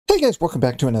Hey guys, welcome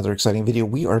back to another exciting video.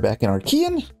 We are back in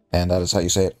Archean, and that is how you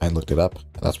say it. I looked it up,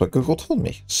 and that's what Google told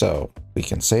me. So we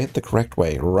can say it the correct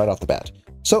way right off the bat.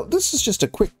 So this is just a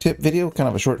quick tip video, kind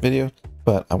of a short video,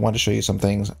 but I want to show you some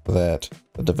things that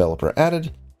the developer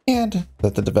added and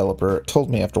that the developer told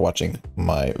me after watching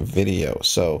my video.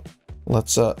 So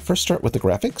let's first start with the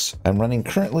graphics. I'm running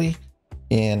currently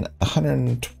in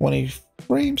 120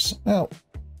 frames. No,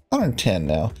 110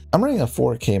 now. I'm running a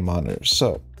 4K monitor.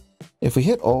 So if we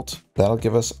hit Alt, that'll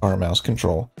give us our mouse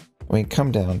control, and we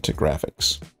come down to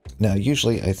graphics. Now,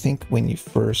 usually, I think when you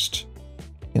first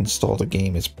install the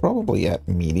game, it's probably at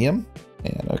medium.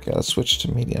 And okay, let's switch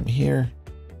to medium here.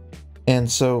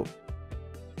 And so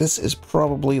this is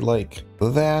probably like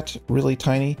that, really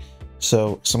tiny.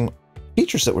 So some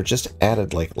features that were just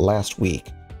added like last week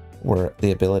were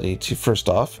the ability to, first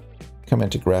off, come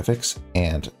into graphics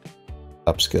and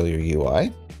upscale your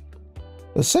UI.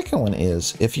 The second one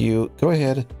is if you go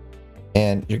ahead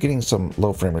and you're getting some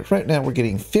low frame rate. Right now we're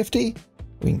getting 50.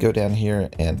 We can go down here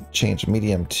and change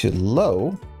medium to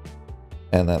low,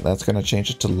 and that's going to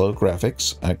change it to low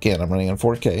graphics. Again, I'm running on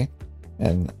 4K,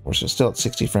 and we're still at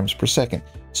 60 frames per second.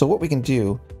 So what we can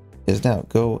do is now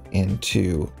go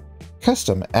into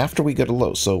custom after we go to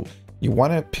low. So you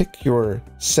want to pick your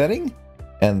setting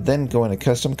and then go into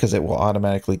custom, because it will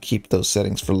automatically keep those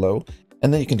settings for low.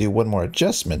 And then you can do one more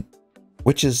adjustment,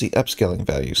 which is the upscaling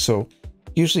value. So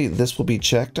usually this will be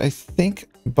checked, I think,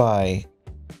 by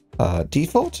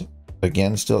default.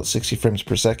 Again, still at 60 frames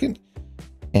per second.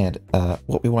 And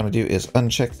what we want to do is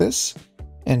uncheck this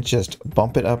and just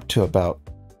bump it up to about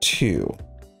 2.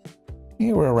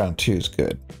 Anywhere around 2 is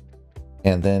good.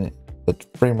 And then the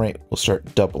frame rate will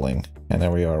start doubling. And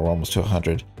there we are, we're almost to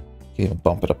 100. You can even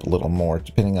bump it up a little more,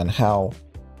 depending on how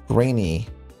grainy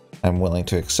I'm willing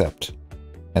to accept.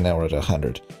 And now we're at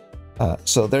 100.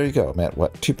 So there you go. I'm at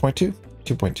what, 2.2?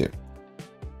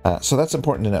 2.2. So that's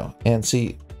important to know. And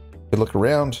see, we look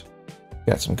around,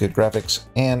 got some good graphics,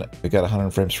 and we got 100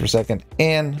 frames per second,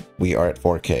 and we are at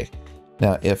 4K.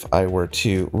 Now, if I were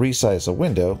to resize a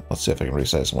window, let's see if I can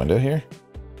resize a window here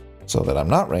so that I'm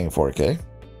not running 4K.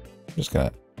 I'm just going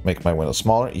to make my window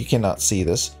smaller. You cannot see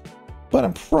this, but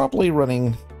I'm probably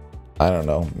running, I don't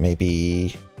know,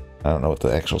 maybe, I don't know what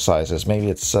the actual size is. Maybe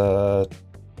it's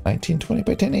 1920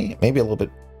 by 1080, maybe a little bit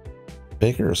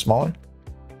bigger or smaller.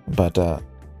 But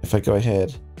if I go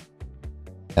ahead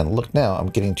and look now, I'm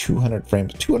getting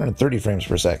 230 frames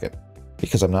per second,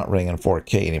 because I'm not running in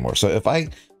 4K anymore. So if I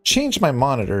change my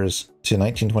monitors to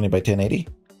 1920 by 1080,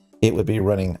 it would be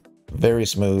running very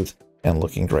smooth and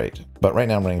looking great. But right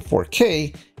now I'm running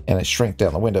 4K, and I shrink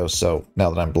down the window, so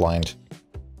now that I'm blind,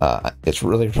 it's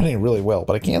really running really well,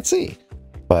 but I can't see.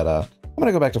 But I'm going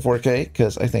to go back to 4K,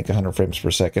 because I think 100 frames per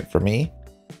second for me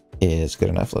is good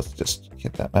enough. Let's just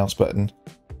hit that mouse button.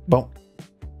 Boom.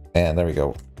 And there we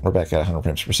go. We're back at 100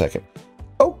 frames per second.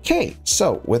 Okay,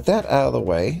 so with that out of the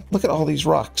way, look at all these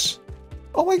rocks.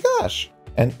 Oh my gosh.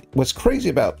 And what's crazy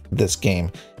about this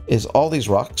game is all these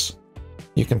rocks,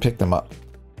 you can pick them up.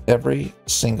 Every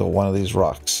single one of these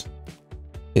rocks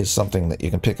is something that you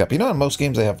can pick up. You know, in most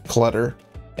games they have clutter,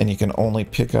 and you can only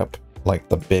pick up like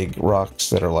the big rocks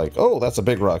that are like, oh, that's a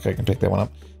big rock, I can pick that one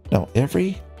up. No,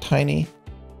 every tiny,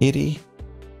 itty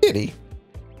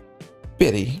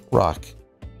bitty rock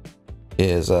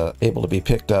is able to be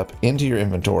picked up into your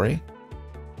inventory.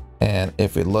 And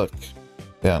if we look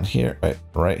down here,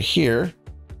 right here,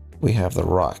 we have the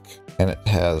rock, and it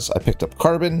has, I picked up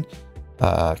carbon,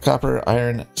 copper,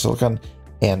 iron, silicon,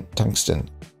 and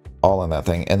tungsten, all in that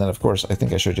thing. And then of course, I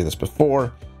think I showed you this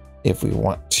before, if we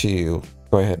want to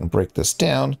go ahead and break this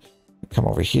down, come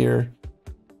over here,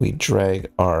 we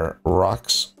drag our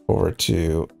rocks over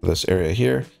to this area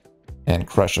here and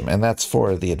crush them. And that's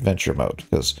for the adventure mode,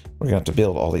 because we're going to have to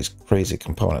build all these crazy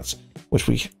components, which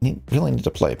we really need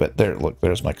to play. But there, look,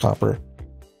 there's my copper,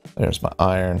 there's my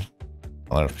iron,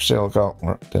 there's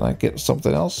silicon. Did I get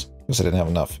something else? Because I didn't have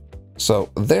enough.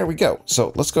 So there we go.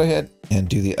 So let's go ahead and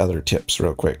do the other tips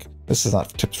real quick. This is not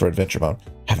tips for adventure mode.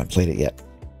 Haven't played it yet.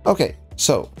 Okay,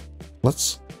 so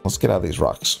let's get out of these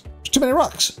rocks. There's too many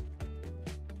rocks.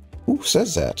 Who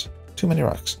says that? Too many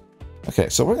rocks. Okay,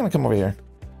 so we're going to come over here.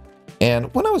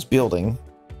 And when I was building,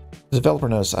 the developer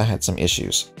noticed I had some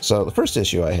issues. So the first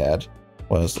issue I had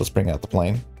was, let's bring out the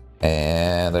plane.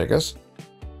 And there it goes.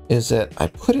 Is that I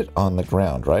put it on the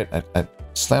ground, right? I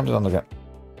slammed it on the ground.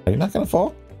 Are you not going to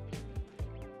fall?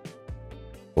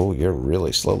 Oh, you're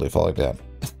really slowly falling down.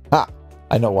 Ha!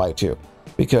 I know why too.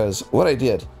 Because what I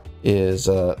did is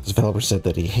the developer said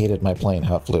that he hated my plane,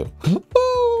 how it flew.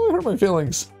 Oh, it hurt my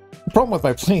feelings. The problem with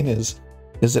my plane is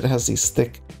it has these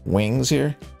thick wings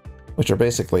here, which are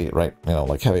basically, right,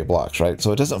 like heavy blocks, right?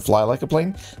 So it doesn't fly like a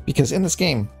plane, because in this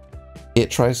game, it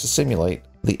tries to simulate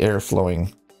the air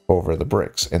flowing over the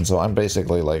bricks. And so I'm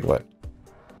basically like a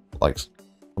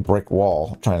brick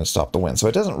wall trying to stop the wind. So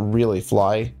it doesn't really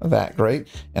fly that great,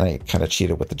 and I kind of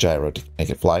cheated with the gyro to make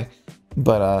it fly.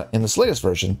 But in this latest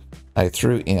version, I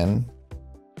threw in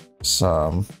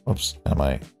some, oops, am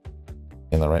I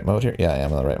in the right mode here? Yeah, I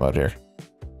am in the right mode here.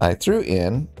 I threw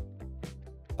in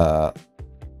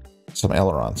some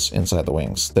ailerons inside the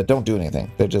wings that don't do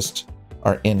anything. They just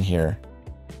are in here,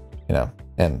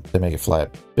 and they make it fly a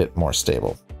bit more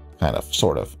stable, kind of,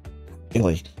 sort of.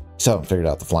 Really, still haven't figured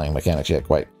out the flying mechanics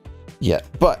yet.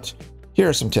 But here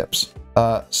are some tips.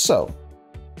 So,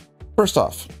 first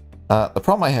off, the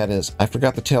problem I had is I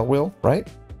forgot the tail wheel, right?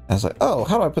 I was like, oh,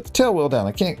 how do I put the tail wheel down?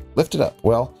 I can't lift it up.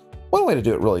 Well, one way to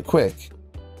do it really quick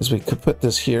is we could put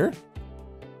this here,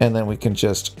 and then we can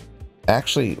just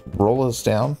actually roll this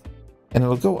down, and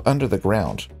it'll go under the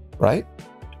ground, right?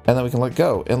 And then we can let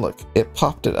go, and look, it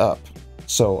popped it up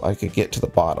so I could get to the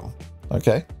bottom,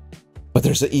 okay? But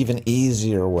there's an even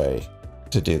easier way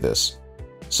to do this.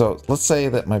 So let's say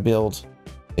that my build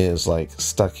is like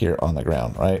stuck here on the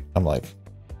ground, right? I'm like,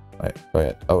 all right, go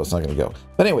ahead. Oh, it's not gonna go.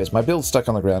 But anyways, my build's stuck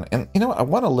on the ground, and you know what? I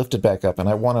want to lift it back up, and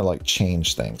I want to like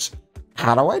change things.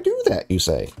 How do I do that, you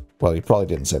say? Well, you probably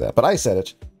didn't say that, but I said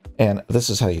it, and this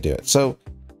is how you do it. So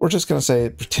we're just gonna say,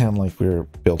 pretend like we were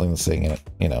building this thing,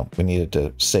 and we needed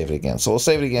to save it again. So we'll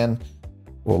save it again.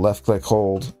 We'll left click,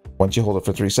 hold. Once you hold it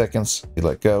for 3 seconds, you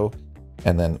let go,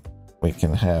 and then we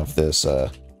can have this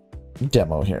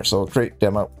demo here. So we'll create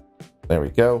demo. There we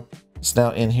go. It's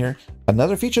now in here.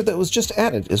 Another feature that was just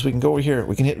added is we can go over here,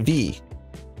 we can hit V,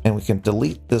 and we can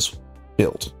delete this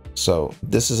build. So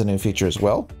this is a new feature as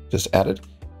well, just added.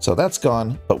 So that's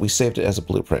gone, but we saved it as a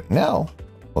blueprint. Now,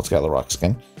 let's go to the rock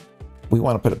skin. We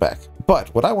want to put it back. But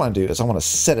what I want to do is I want to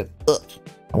set it up.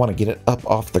 I want to get it up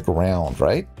off the ground,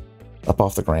 right? Up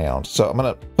off the ground. So I'm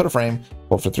going to put a frame,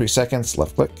 hold for 3 seconds,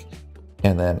 left click,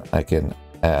 and then I can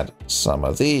add some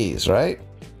of these, right?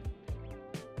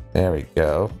 There we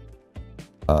go.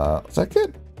 Is that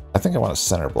good? I think I want a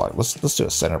center block. Let's do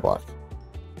a center block.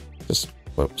 Just,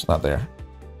 whoops, not there.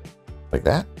 Like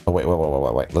that? Oh, wait.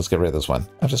 Let's get rid of this one.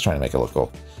 I'm just trying to make it look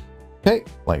cool. Okay,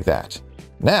 like that.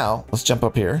 Now, let's jump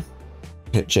up here.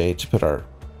 Hit J to put our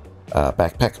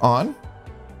backpack on.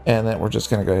 And then we're just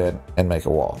going to go ahead and make a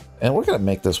wall. And we're going to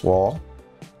make this wall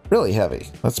really heavy.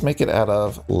 Let's make it out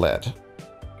of lead.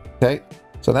 Okay,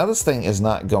 so now this thing is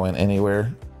not going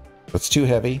anywhere. It's too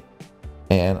heavy.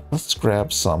 And let's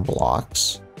grab some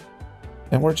blocks.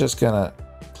 And we're just going to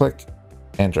click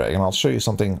and drag. And I'll show you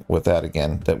something with that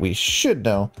again that we should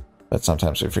know, but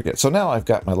sometimes we forget. So now I've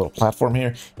got my little platform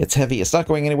here. It's heavy. It's not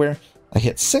going anywhere. I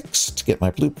hit 6 to get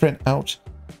my blueprint out.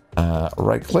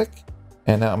 Right click.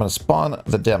 And now I'm going to spawn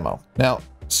the demo. Now,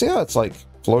 see how it's like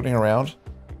floating around?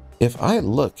 If I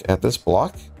look at this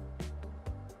block,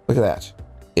 look at that.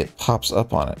 It pops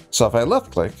up on it. So if I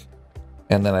left click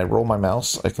and then I roll my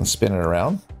mouse, I can spin it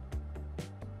around.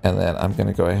 And then I'm going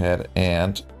to go ahead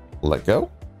and let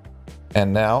go.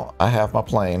 And now I have my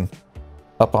plane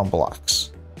up on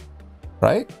blocks,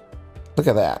 right? Look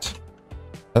at that.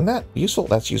 Isn't that useful?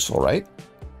 That's useful, right?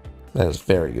 That is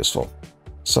very useful.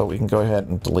 So we can go ahead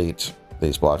and delete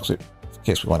these blocks in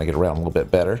case we want to get around a little bit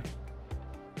better.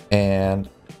 And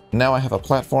now I have a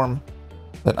platform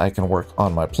that I can work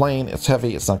on my plane. It's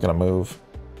heavy. It's not going to move.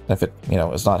 If it,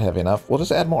 is not heavy enough, we'll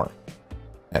just add more.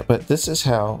 But this is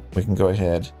how we can go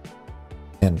ahead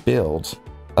and build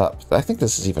up. I think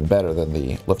this is even better than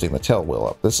the lifting the tail wheel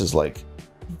up. This is like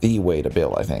the way to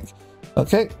build, I think.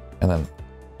 Okay, and then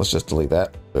let's just delete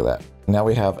that. Do that. Now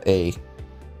we have a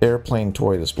airplane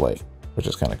toy display, which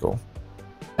is kind of cool.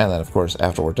 And then, of course,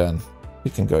 after we're done, we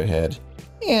can go ahead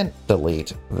and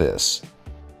delete this.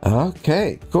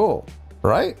 Okay, cool.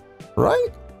 Right?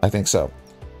 I think so.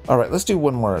 All right, let's do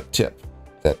one more tip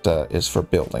that is for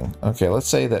building. Okay, let's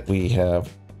say that we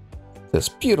have this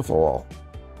beautiful wall.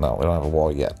 No, we don't have a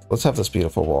wall yet. Let's have this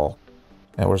beautiful wall.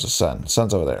 And where's the sun?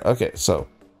 Sun's over there. Okay, so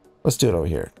let's do it over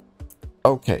here.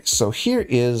 Okay, so here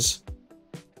is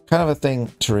kind of a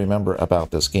thing to remember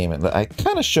about this game. And I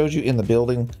kind of showed you in the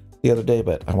building the other day,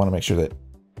 but I want to make sure that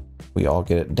we all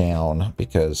get it down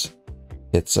because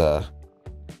it's kind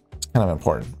of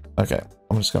important. Okay,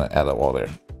 I'm just going to add a wall there.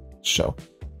 Show.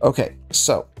 Okay,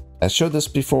 so I showed this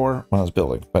before when I was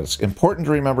building, but it's important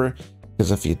to remember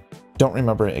because if you don't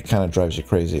remember it, it kind of drives you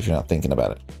crazy if you're not thinking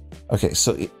about it. Okay,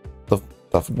 so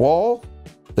the wall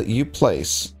that you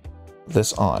place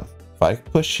this on, if I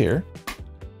push here,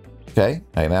 okay,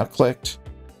 I now clicked.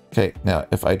 Okay, now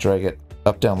if I drag it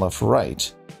up, down, left,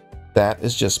 right, that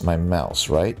is just my mouse,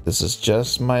 right? This is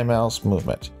just my mouse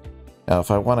movement. Now,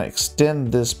 if I want to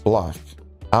extend this block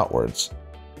outwards,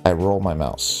 I roll my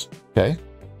mouse, okay?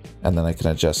 And then I can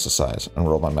adjust the size and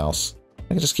roll my mouse.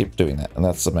 I can just keep doing that, and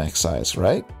that's the max size,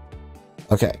 right?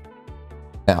 Okay.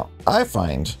 Now, I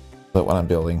find that when I'm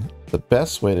building, the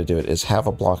best way to do it is have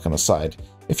a block on the side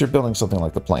if you're building something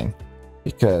like the plane.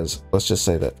 Because let's just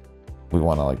say that we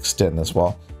want to like extend this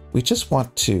wall. We just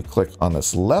want to click on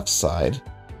this left side,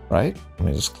 right? Let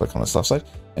me just click on this left side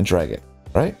and drag it,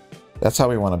 right? That's how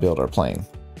we want to build our plane,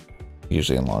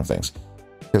 usually in long things.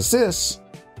 Because this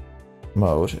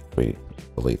mode, if we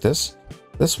delete this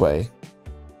way,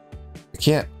 I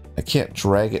can't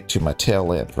drag it to my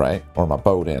tail end, right? Or my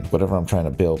boat end, whatever I'm trying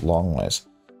to build longways,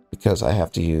 because I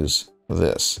have to use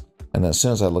this. And then as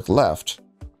soon as I look left,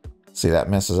 see, that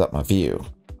messes up my view.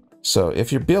 So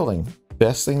if you're building,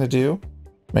 best thing to do,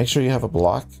 make sure you have a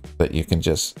block that you can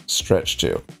just stretch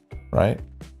to, right?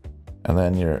 And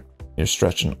then you're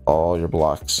stretching all your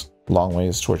blocks long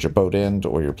ways towards your boat end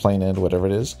or your plane end, whatever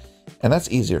it is. And that's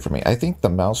easier for me. I think the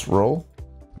mouse roll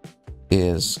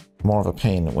is more of a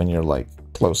pain when you're like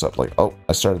close up, like, oh,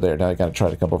 I started there, now I gotta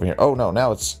try to come over here. Oh no,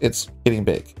 now it's getting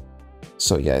big.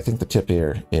 So yeah, I think the tip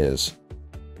here is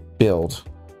build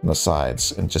on the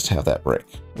sides and just have that break.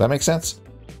 Does that make sense?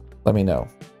 Let me know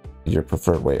your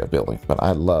preferred way of building, but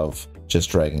I love just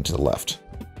dragging to the left.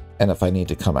 And if I need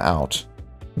to come out,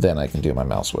 then I can do my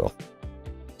mouse wheel.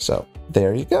 So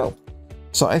there you go.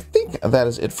 So I think that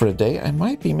is it for today. I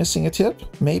might be missing a tip,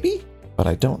 maybe, but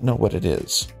I don't know what it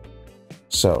is.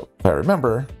 So if I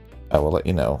remember, I will let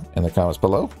you know in the comments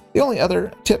below. The only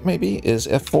other tip maybe is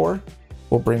F4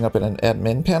 will bring up an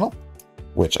admin panel,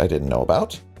 which I didn't know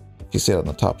about. You see it on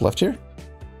the top left here.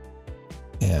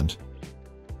 And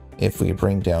if we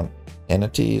bring down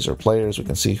entities or players, we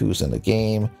can see who's in the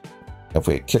game. If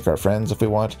we kick our friends if we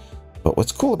want. But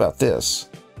what's cool about this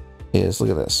is, look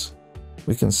at this.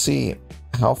 We can see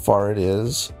how far it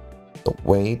is, the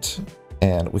weight,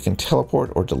 and we can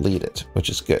teleport or delete it, which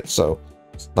is good. So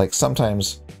like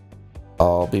sometimes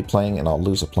I'll be playing and I'll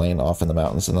lose a plane off in the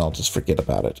mountains and I'll just forget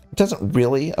about it. It doesn't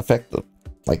really affect the,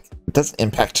 like, it doesn't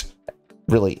impact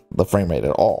really the frame rate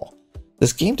at all.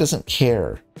 This game doesn't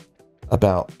care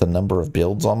about the number of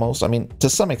builds almost. I mean, to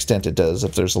some extent it does.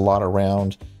 If there's a lot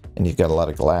around and you've got a lot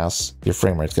of glass, your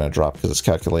frame rate's going to drop because it's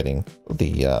calculating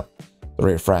the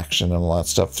refraction and all that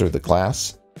stuff through the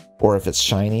glass. Or if it's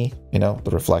shiny, you know,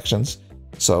 the reflections.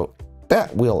 So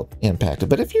that will impact it.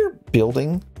 But if you're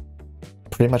building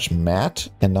pretty much matte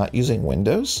and not using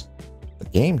windows, the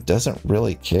game doesn't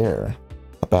really care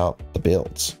about the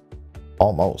builds.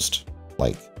 Almost.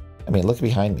 Like, I mean, look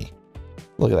behind me.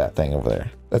 Look at that thing over there.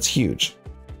 That's huge.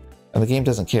 And the game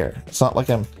doesn't care. It's not like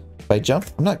if I jump,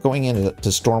 I'm not going into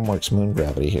Stormworks moon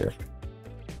gravity here.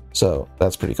 So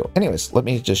that's pretty cool. Anyways, let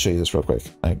me just show you this real quick.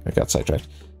 I got sidetracked.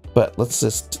 But let's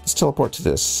teleport to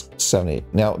this 78.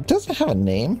 Now, it doesn't have a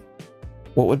name.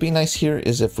 What would be nice here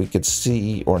is if we could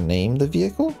see or name the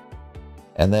vehicle,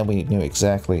 and then we knew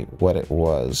exactly what it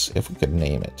was if we could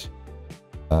name it.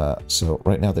 So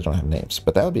right now they don't have names,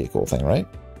 but that would be a cool thing, right?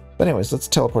 But anyways, let's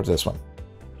teleport to this one.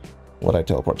 What I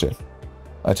teleport to?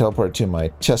 I teleport to my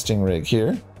testing rig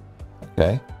here.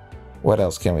 Okay. What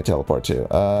else can we teleport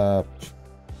to?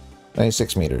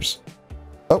 96 meters.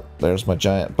 Oh, there's my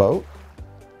giant boat.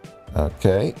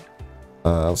 Okay.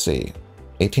 Let's see.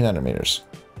 1800 meters.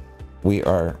 We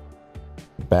are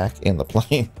back in the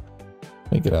plane.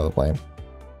 Let me get out of the plane.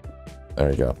 There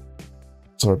we go.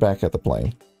 So we're back at the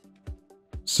plane.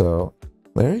 So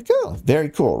there you go. Very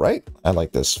cool, right? I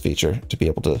like this feature to be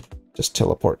able to just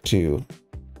teleport to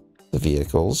the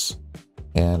vehicles.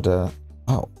 And,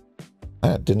 oh,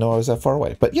 I didn't know I was that far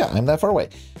away. But yeah, I'm that far away.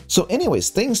 So anyways,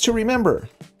 things to remember.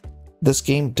 This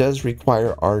game does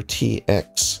require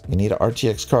RTX. You need an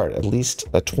RTX card, at least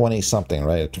a 20 something,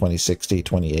 right? A 2060,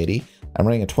 2080. I'm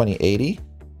running a 2080,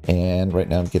 and right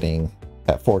now I'm getting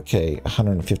at 4K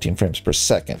 115 frames per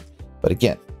second. But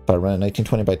again, if I run a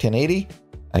 1920 by 1080,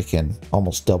 I can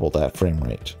almost double that frame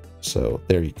rate. So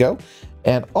there you go.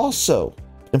 And also,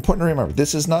 important to remember,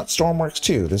 this is not Stormworks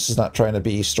 2. This is not trying to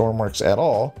be Stormworks at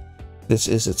all. This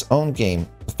is its own game.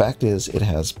 The fact is, it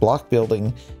has block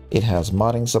building, it has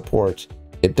modding support.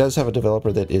 It does have a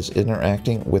developer that is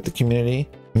interacting with the community.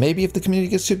 Maybe if the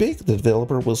community gets too big, the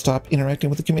developer will stop interacting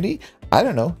with the community. I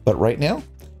don't know, but right now,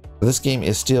 this game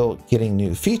is still getting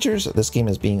new features. This game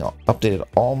is being updated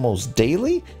almost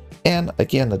daily. And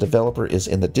again, the developer is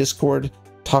in the Discord,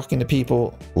 talking to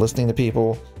people, listening to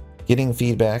people, getting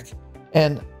feedback,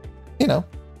 and, you know,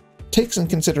 takes in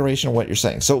consideration what you're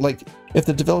saying. So, like, if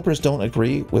the developers don't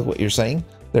agree with what you're saying,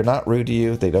 they're not rude to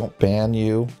you, they don't ban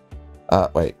you,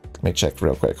 Wait, let me check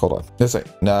real quick. Hold on. Let's say,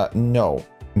 no,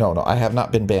 I have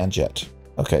not been banned yet.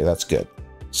 Okay, that's good.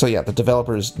 So yeah, the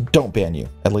developers don't ban you,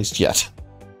 at least yet.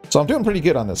 So I'm doing pretty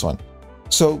good on this one.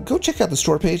 So go check out the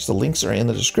store page. The links are in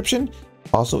the description.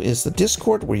 Also is the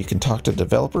Discord where you can talk to the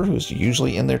developer who's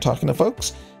usually in there talking to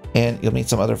folks. And you'll meet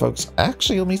some other folks.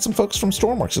 Actually, you'll meet some folks from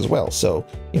Stormworks as well. So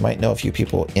you might know a few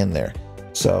people in there.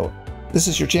 So this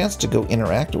is your chance to go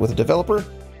interact with a developer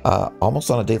almost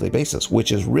on a daily basis,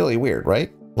 which is really weird,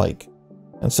 right? Like,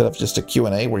 instead of just a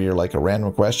Q&A where you're like a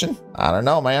random question. I don't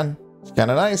know, man. It's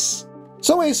kind of nice.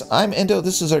 So anyways, I'm Endo.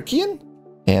 This is Archean.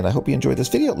 And I hope you enjoyed this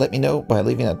video. Let me know by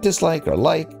leaving a dislike or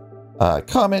like,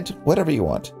 comment, whatever you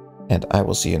want. And I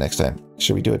will see you next time.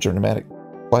 Should we do a dramatic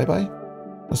flyby?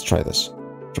 Let's try this.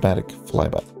 Dramatic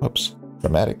flyby. Oops.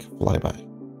 Dramatic flyby.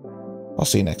 I'll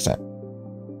see you next time.